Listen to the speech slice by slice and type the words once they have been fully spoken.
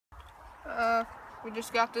We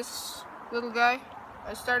just got this little guy.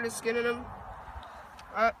 I started skinning him.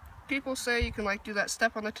 People say you can like do that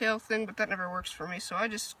step on the tail thing, but that never works for me. So I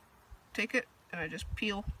just take it and I just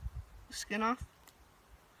peel the skin off.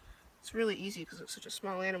 It's really easy because it's such a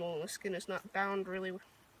small animal and the skin is not bound really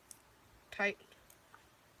tight.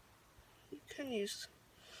 You can use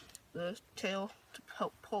the tail to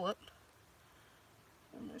help pull it.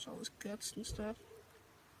 And there's all this guts and stuff.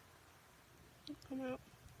 It'll come out.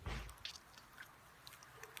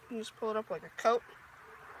 You just pull it up like a coat.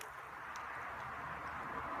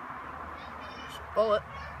 Just pull it.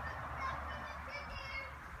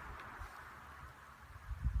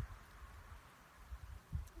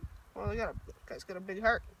 Well, guy's got a big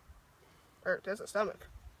heart. Or it has a stomach.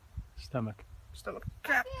 Stomach.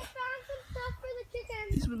 Crap. I found some stuff for the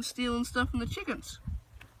chickens. He's been stealing stuff from the chickens.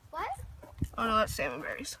 What? Oh no, that's salmon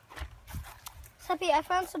berries. Seppi, I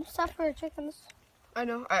found some stuff for the chickens. I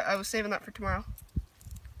know. I was saving that for tomorrow.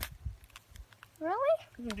 Really?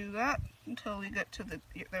 You can do that until we get to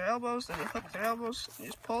their elbows. Then you hook their elbows and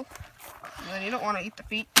you just pull. And then you don't want to eat the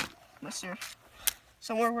feet unless you're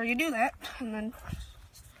somewhere where you do that. And then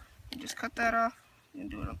you just cut that off. You can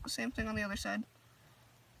do the same thing on the other side.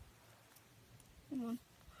 And then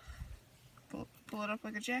pull it up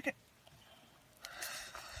like a jacket.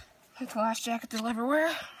 Like the last jacket they'll ever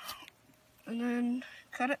wear. And then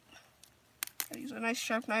cut it. I use a nice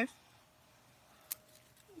sharp knife.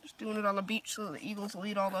 Just doing it on the beach so that the eagles will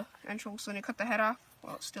eat all the entrails. Then you cut the head off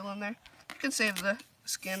while it's still in there. You can save the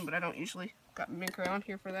skin, but I don't usually got mink around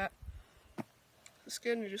here for that. The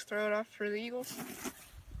skin, you just throw it off for the eagles.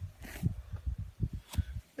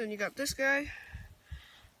 Then you got this guy.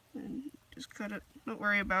 And just cut it. Don't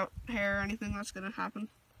worry about hair or anything that's going to happen.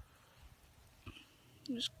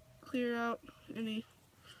 Just clear out any.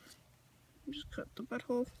 Just cut the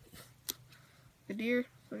butthole. The deer,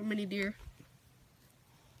 like a mini deer.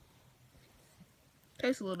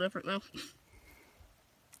 Tastes a little different though.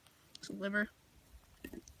 It's a liver.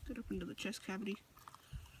 Get up into the chest cavity.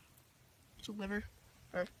 It's a liver.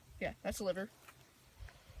 Or, yeah, that's a liver.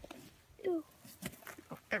 Ew.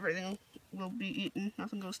 Everything will be eaten.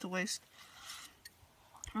 Nothing goes to waste.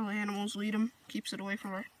 All the animals will eat them. Keeps it away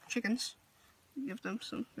from our chickens. Give them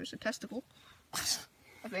some. There's a testicle,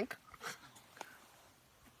 I think.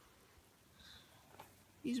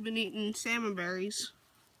 He's been eating salmon berries.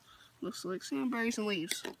 Looks like salmon berries and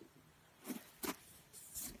leaves.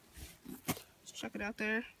 Just chuck it out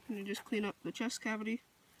there, and you just clean up the chest cavity.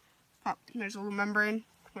 Pop. There's a little membrane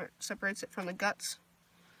where it separates it from the guts.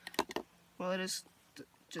 Well, it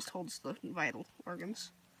just holds the vital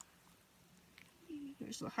organs.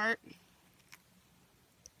 There's the heart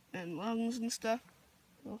and lungs and stuff.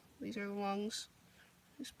 Well, these are the lungs.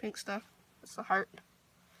 This pink stuff. That's the heart.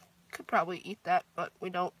 Could probably eat that, but we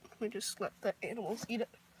don't. We just let the animals eat it,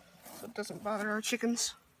 so it doesn't bother our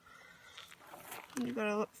chickens. And you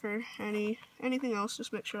gotta look for anything else.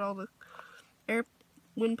 Just make sure all the air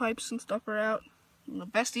windpipes and stuff are out. And the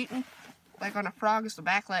best eaten, like on a frog, is the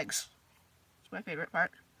back legs. It's my favorite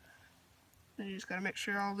part. Then you just gotta make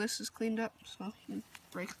sure all this is cleaned up, so you can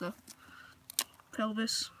break the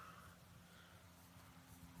pelvis.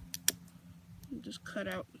 And just cut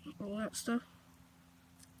out all that stuff.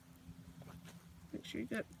 Make sure you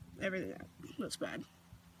get everything out. That's bad.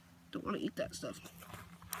 Don't want to eat that stuff.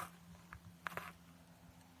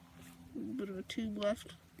 A little bit of a tube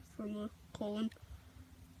left from the colon.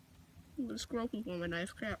 The squirrel poop on my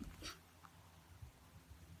knife. Crap.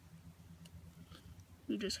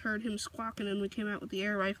 We just heard him squawking and we came out with the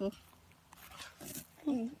air rifle.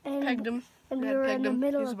 And pegged him. And we were in the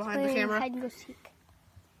middle of behind the playing camera. hide and go seek.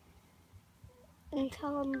 And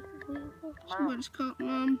tell him we were Somebody's caught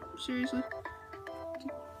Mom. Seriously.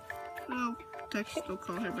 I'll text. I'll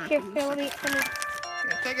call her back. Here, let me. Here,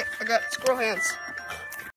 take it. I got squirrel hands.